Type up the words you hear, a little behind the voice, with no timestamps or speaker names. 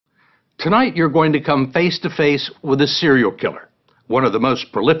Tonight, you're going to come face to face with a serial killer, one of the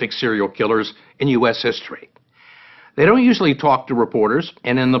most prolific serial killers in U.S. history. They don't usually talk to reporters,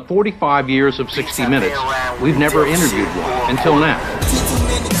 and in the 45 years of 60 Minutes, we've never interviewed one until now.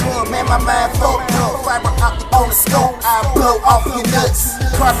 Man, my mind fucked up. Fiber optic on the scope, I blow off your nuts.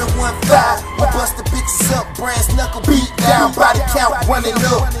 Carbon 1.5, we bust the bitches up. Brass knuckle beat down, body count running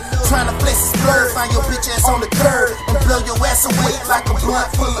up. Trying to flex his blur, find your bitch ass on the curb and blow your ass away like a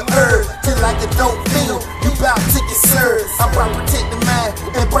blunt full of herb. Till like a dope fiend, you bout to get served. I'm about to protect the mind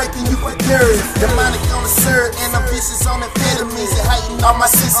and breaking you for nerves. Demonic on the serve and I'm vicious on amphetamines. It heighten all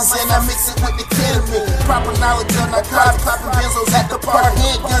my senses and I mix it with the ketamine. Proper knowledge of narcotics, popping benzos at the party.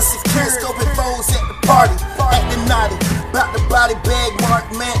 Handguns secure, scoping foes at the party. Acting naughty, bout the body bag mark,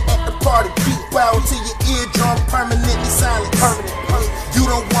 man at the party. Keep out till your eardrum permanently silent. You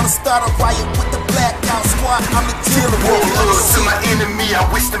don't wanna start a riot with the blackout squad, I'm the killer. To my enemy, I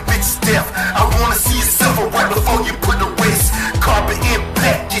wish the bitches death. I wanna see you suffer right before you put the waste. Carbon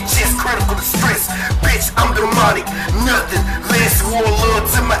impact, your chest critical distress. Bitch, I'm demonic, nothing less. War love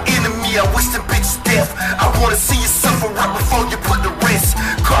to my enemy, I wish the bitches death. I wanna see you suffer right before you put the rest.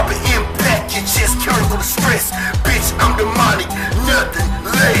 Carbon impact, your chest critical distress. Bitch, I'm demonic, nothing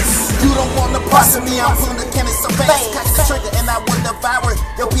less. You don't want the boss of me, I'm pulling the cannon so fast. Catch the trigger and I will devour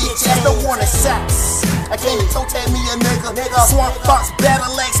your bitch ass, no warning shots. I can't toe tag me a nigga. Swamp Fox,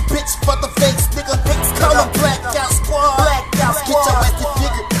 battle axe, bitch for the fakes, nigga. Call them blackout squad. Get your ass to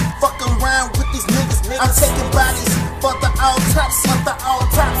figure. Fucking around with these niggas. I'm taking bodies for the autopsy.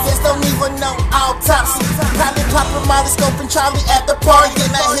 Yes, don't even know autopsy. Probably popping Molly, scoping Charlie at the party.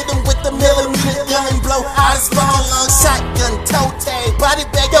 And I hit him with the millimeter gun and blow out his fucking long shotgun. Toe tag, body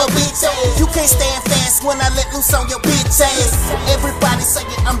bag, yo bitch ass. You can't stand fast when I let loose on your bitch ass. Everybody saying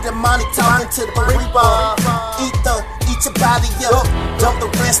I'm demonic, talking to the reaper. Eat your body up. Dump the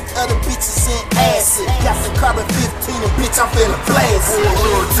rest of the bitches in acid. Got the carbon 15 and bitch, I'm feeling blasted.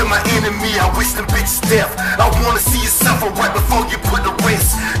 To my enemy, I wish them bitches death. I wanna see you suffer right before you put the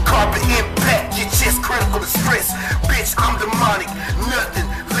rest. Carbon